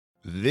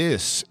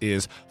This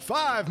is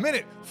 5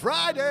 Minute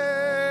Friday!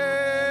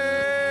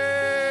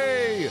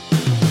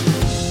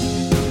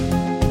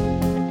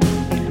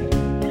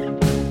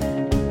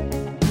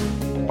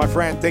 My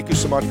friend, thank you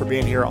so much for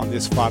being here on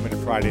this 5 Minute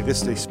Friday.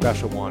 This is a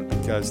special one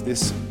because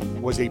this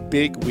was a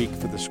big week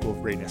for the School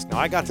of Greatness. Now,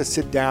 I got to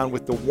sit down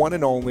with the one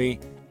and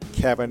only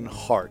Kevin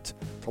Hart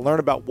to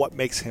learn about what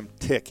makes him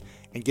tick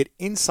and get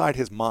inside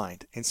his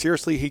mind. And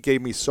seriously, he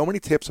gave me so many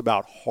tips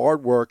about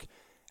hard work,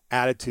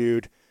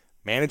 attitude,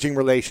 managing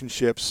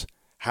relationships,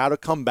 how to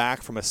come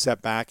back from a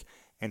setback,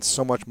 and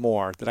so much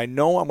more that I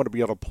know I'm going to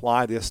be able to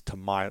apply this to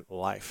my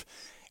life.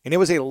 And it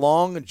was a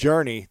long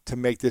journey to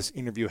make this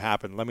interview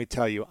happen. Let me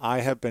tell you,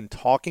 I have been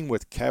talking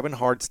with Kevin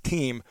Hart's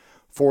team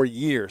for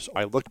years.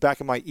 I looked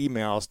back at my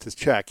emails to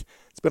check.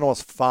 It's been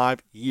almost 5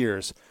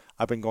 years.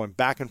 I've been going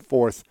back and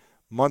forth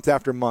month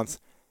after month,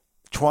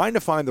 trying to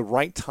find the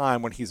right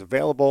time when he's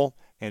available,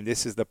 and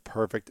this is the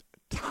perfect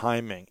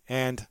timing.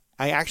 And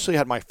I actually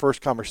had my first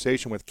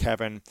conversation with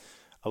Kevin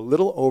a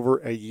little over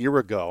a year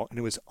ago, and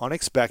it was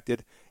unexpected,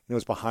 and it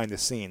was behind the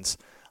scenes.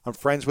 I'm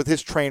friends with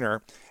his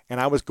trainer, and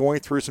I was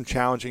going through some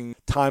challenging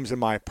times in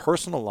my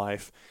personal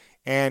life,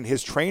 and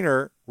his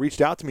trainer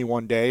reached out to me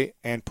one day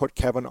and put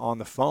Kevin on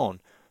the phone.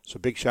 So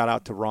big shout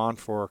out to Ron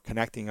for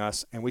connecting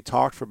us, and we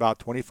talked for about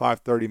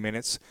 25-30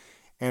 minutes,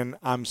 and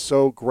I'm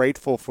so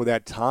grateful for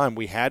that time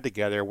we had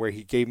together where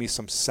he gave me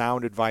some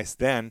sound advice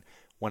then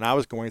when I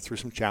was going through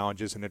some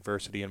challenges and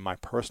adversity in my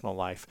personal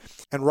life.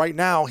 And right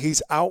now,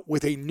 he's out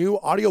with a new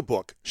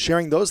audiobook,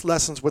 sharing those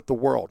lessons with the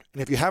world.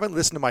 And if you haven't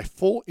listened to my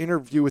full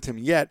interview with him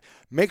yet,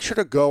 make sure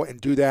to go and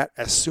do that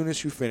as soon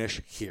as you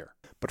finish here.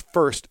 But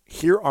first,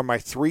 here are my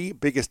 3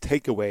 biggest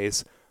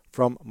takeaways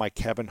from my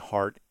Kevin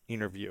Hart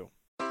interview.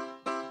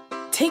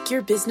 Take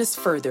your business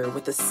further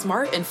with the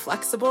smart and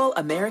flexible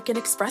American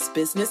Express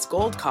Business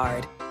Gold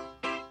Card.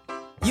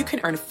 You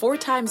can earn 4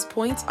 times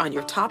points on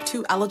your top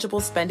 2 eligible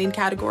spending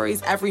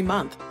categories every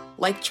month,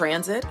 like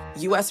transit,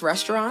 U.S.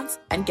 restaurants,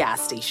 and gas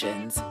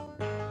stations.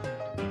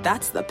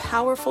 That's the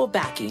powerful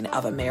backing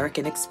of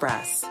American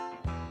Express.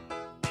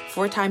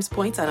 4 times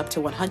points on up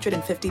to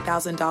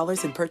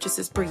 $150,000 in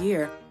purchases per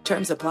year.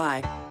 Terms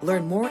apply.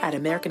 Learn more at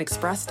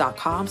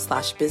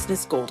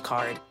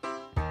americanexpress.com/businessgoldcard.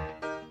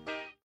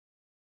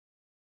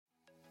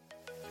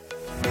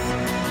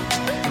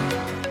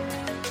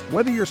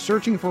 Whether you're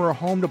searching for a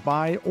home to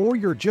buy or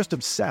you're just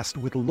obsessed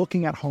with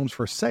looking at homes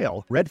for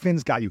sale,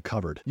 Redfin's got you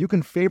covered. You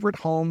can favorite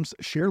homes,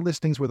 share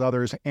listings with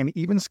others, and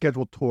even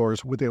schedule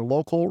tours with a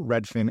local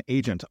Redfin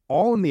agent,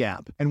 all in the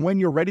app. And when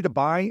you're ready to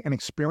buy, an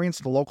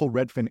experienced local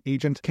Redfin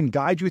agent can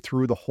guide you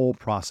through the whole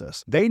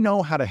process. They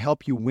know how to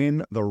help you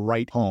win the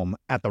right home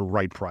at the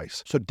right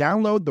price. So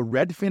download the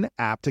Redfin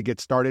app to get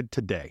started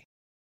today.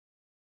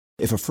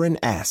 If a friend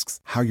asks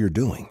how you're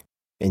doing,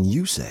 and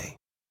you say,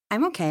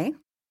 I'm okay.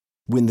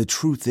 When the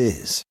truth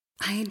is,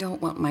 I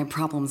don't want my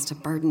problems to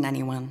burden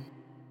anyone.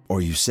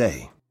 Or you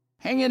say,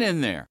 hang it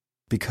in there.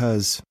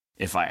 Because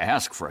if I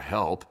ask for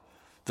help,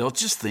 they'll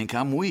just think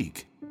I'm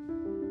weak.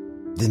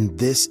 Then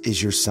this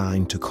is your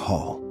sign to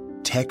call,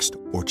 text,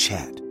 or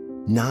chat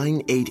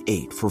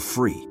 988 for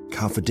free,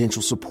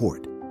 confidential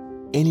support.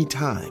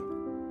 Anytime.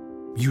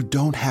 You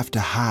don't have to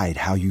hide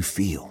how you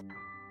feel.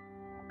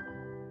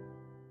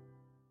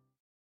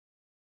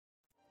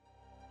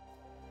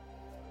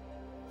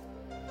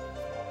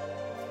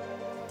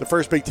 The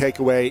first big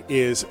takeaway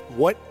is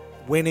what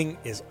winning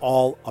is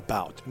all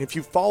about. And if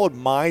you followed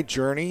my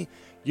journey,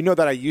 you know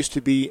that I used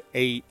to be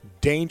a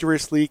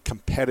dangerously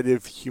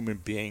competitive human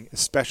being,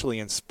 especially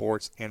in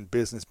sports and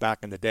business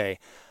back in the day.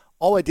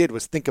 All I did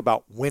was think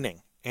about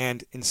winning.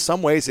 And in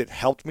some ways, it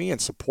helped me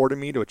and supported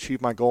me to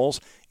achieve my goals.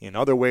 In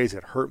other ways,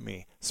 it hurt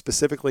me,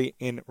 specifically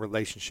in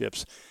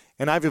relationships.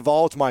 And I've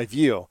evolved my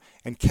view.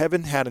 And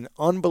Kevin had an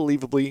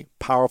unbelievably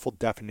powerful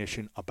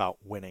definition about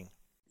winning.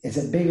 It's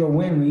a bigger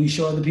win when you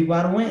show other people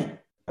how to win.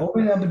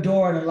 Opening up a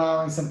door and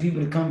allowing some people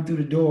to come through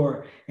the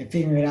door and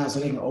figuring it out so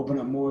they can open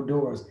up more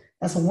doors.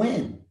 That's a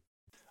win.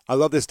 I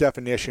love this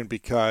definition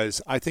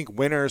because I think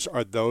winners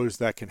are those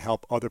that can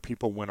help other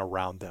people win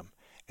around them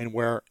and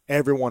where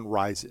everyone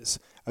rises.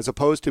 As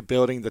opposed to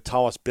building the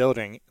tallest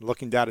building,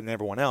 looking down at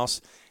everyone else,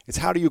 it's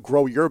how do you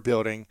grow your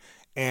building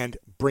and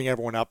bring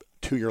everyone up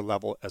to your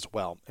level as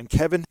well. And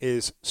Kevin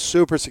is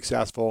super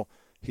successful.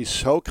 He's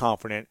so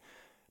confident.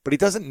 But he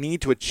doesn't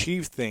need to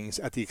achieve things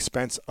at the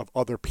expense of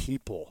other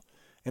people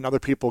and other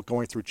people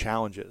going through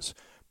challenges.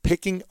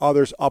 Picking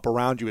others up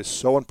around you is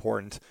so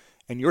important,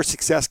 and your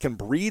success can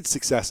breed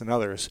success in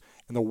others,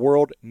 and the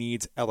world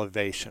needs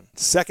elevation.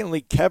 Secondly,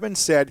 Kevin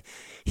said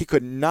he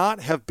could not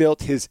have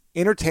built his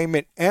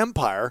entertainment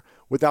empire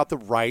without the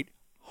right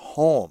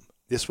home.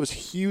 This was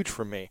huge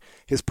for me.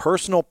 His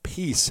personal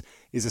peace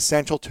is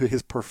essential to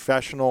his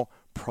professional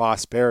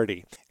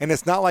prosperity. And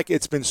it's not like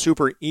it's been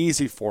super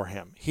easy for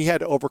him. He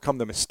had to overcome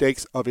the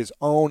mistakes of his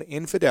own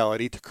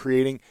infidelity to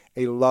creating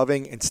a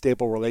loving and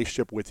stable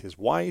relationship with his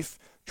wife,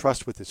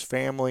 trust with his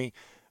family.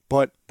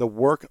 But the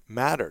work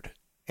mattered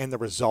and the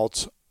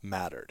results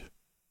mattered.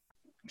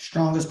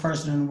 Strongest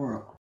person in the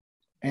world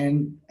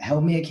and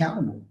held me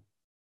accountable.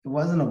 It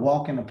wasn't a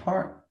walk in the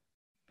park,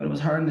 but it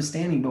was her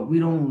understanding. But we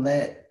don't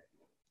let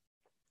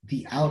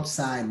the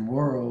outside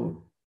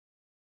world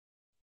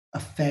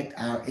affect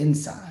our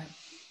inside.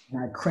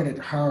 And I credit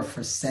her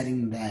for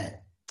setting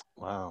that.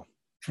 Wow.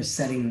 For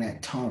setting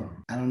that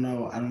tone. I don't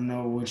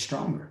know what's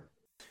stronger.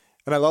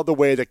 And I love the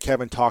way that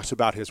Kevin talks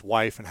about his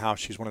wife and how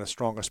she's one of the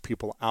strongest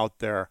people out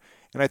there.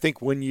 And I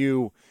think when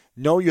you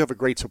know you have a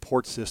great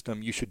support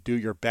system, you should do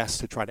your best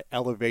to try to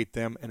elevate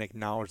them and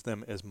acknowledge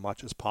them as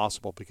much as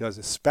possible. Because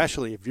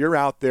especially if you're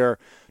out there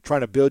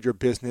trying to build your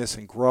business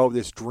and grow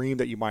this dream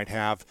that you might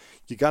have,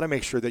 you got to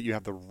make sure that you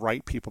have the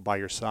right people by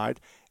your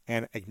side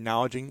and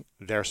acknowledging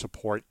their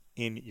support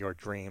in your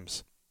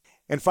dreams.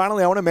 And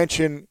finally, I want to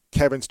mention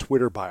Kevin's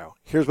Twitter bio.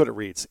 Here's what it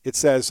reads. It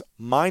says,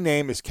 "My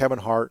name is Kevin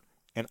Hart,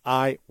 and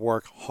I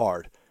work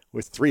hard,"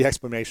 with 3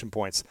 exclamation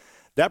points.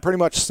 That pretty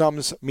much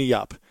sums me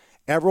up.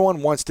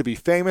 Everyone wants to be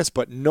famous,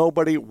 but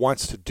nobody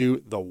wants to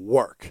do the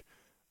work.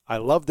 I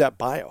love that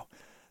bio.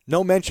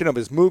 No mention of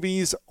his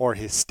movies or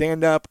his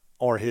stand-up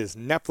or his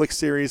Netflix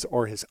series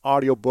or his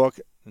audiobook.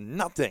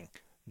 Nothing.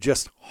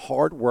 Just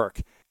hard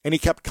work. And he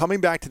kept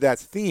coming back to that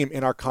theme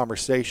in our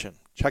conversation.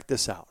 Check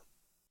this out.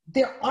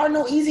 There are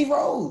no easy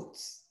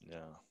roads.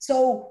 Yeah.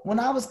 So when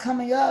I was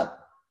coming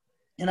up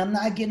and I'm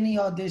not getting the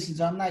auditions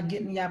or I'm not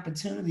getting the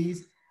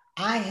opportunities,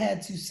 I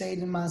had to say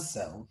to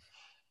myself,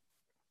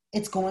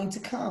 it's going to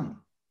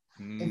come.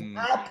 If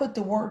I put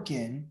the work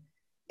in,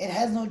 it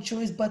has no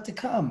choice but to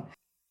come.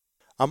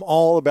 I'm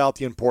all about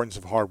the importance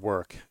of hard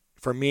work.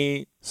 For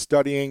me,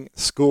 studying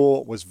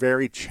school was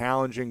very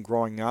challenging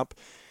growing up,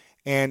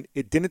 and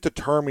it didn't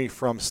deter me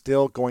from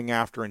still going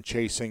after and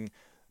chasing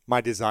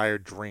my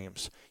desired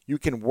dreams. You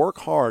can work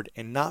hard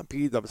and not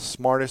be the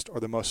smartest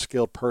or the most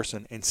skilled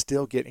person and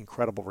still get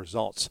incredible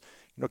results.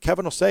 You know,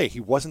 Kevin will say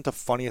he wasn't the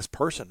funniest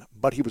person,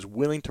 but he was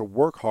willing to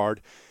work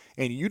hard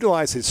and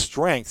utilize his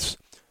strengths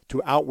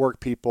to outwork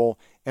people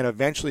and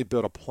eventually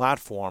build a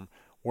platform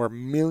where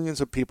millions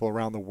of people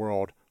around the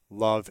world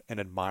love and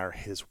admire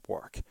his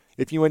work.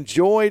 If you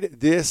enjoyed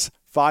this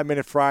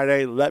 5-Minute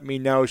Friday, let me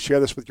know.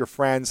 Share this with your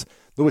friends.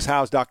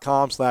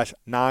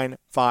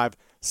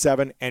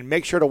 LewisHowes.com/957. And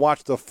make sure to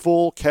watch the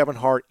full Kevin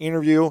Hart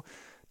interview.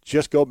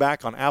 Just go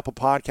back on Apple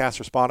Podcasts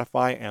or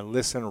Spotify and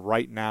listen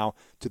right now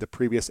to the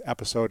previous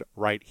episode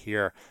right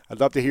here. I'd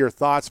love to hear your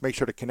thoughts. Make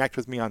sure to connect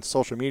with me on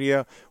social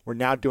media. We're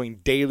now doing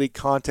daily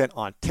content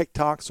on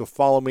TikTok, so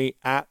follow me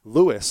at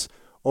Lewis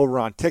over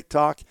on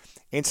TikTok,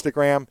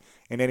 Instagram,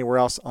 and anywhere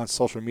else on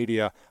social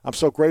media. I'm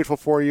so grateful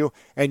for you,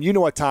 and you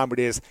know what time it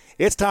is.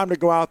 It's time to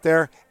go out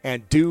there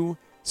and do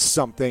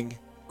something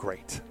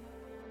great.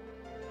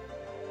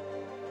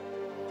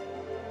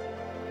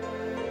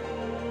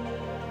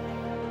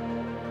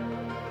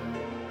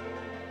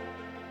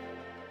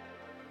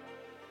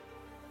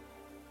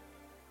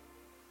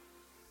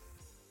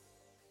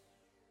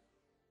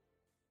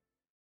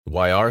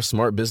 Why are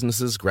smart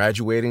businesses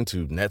graduating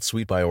to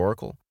NetSuite by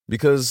Oracle?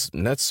 Because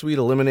NetSuite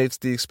eliminates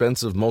the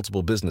expense of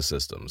multiple business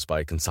systems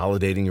by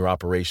consolidating your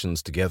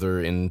operations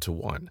together into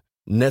one.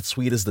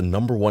 NetSuite is the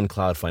 #1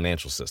 cloud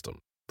financial system,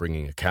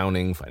 bringing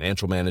accounting,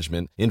 financial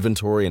management,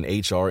 inventory, and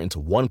HR into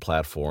one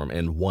platform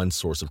and one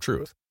source of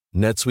truth.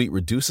 NetSuite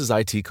reduces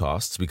IT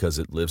costs because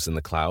it lives in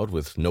the cloud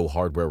with no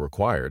hardware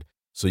required,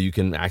 so you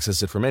can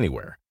access it from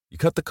anywhere. You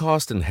cut the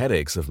cost and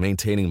headaches of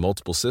maintaining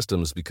multiple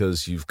systems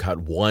because you've got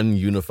one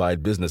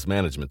unified business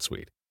management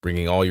suite.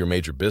 Bringing all your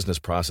major business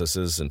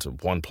processes into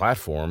one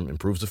platform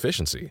improves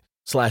efficiency,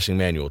 slashing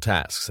manual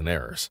tasks and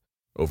errors.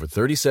 Over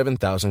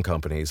 37,000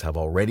 companies have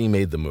already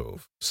made the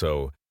move,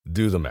 so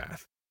do the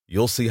math.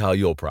 You'll see how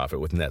you'll profit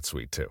with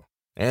NetSuite too.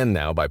 And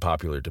now, by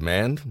popular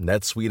demand,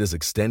 NetSuite has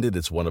extended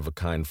its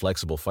one-of-a-kind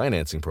flexible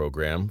financing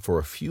program for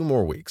a few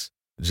more weeks.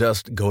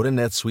 Just go to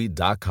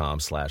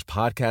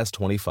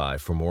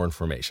netsuite.com/podcast25 for more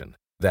information.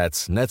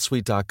 That's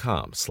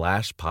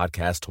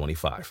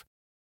netsuite.com/podcast25.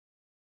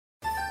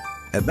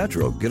 At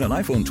Metro, get an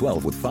iPhone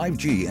 12 with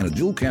 5G and a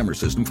dual camera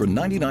system for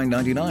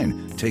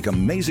 $99.99. Take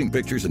amazing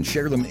pictures and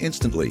share them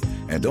instantly.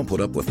 And don't put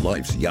up with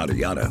life's yada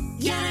yada.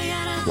 Yada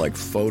yada. Like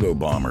photo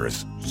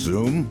bombers.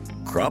 Zoom,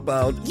 crop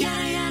out,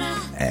 yada yada.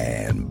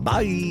 And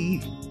bye.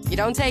 You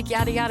don't take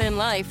yada yada in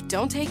life,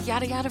 don't take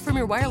yada yada from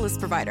your wireless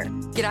provider.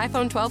 Get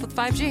iPhone 12 with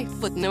 5G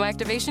with no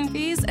activation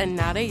fees and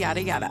nada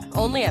yada yada.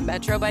 Only at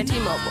Metro by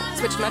T-Mobile.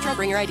 Switch to Metro,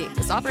 bring your ID.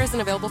 This offer isn't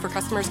available for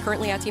customers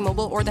currently at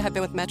T-Mobile or that have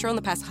been with Metro in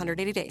the past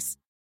 180 days.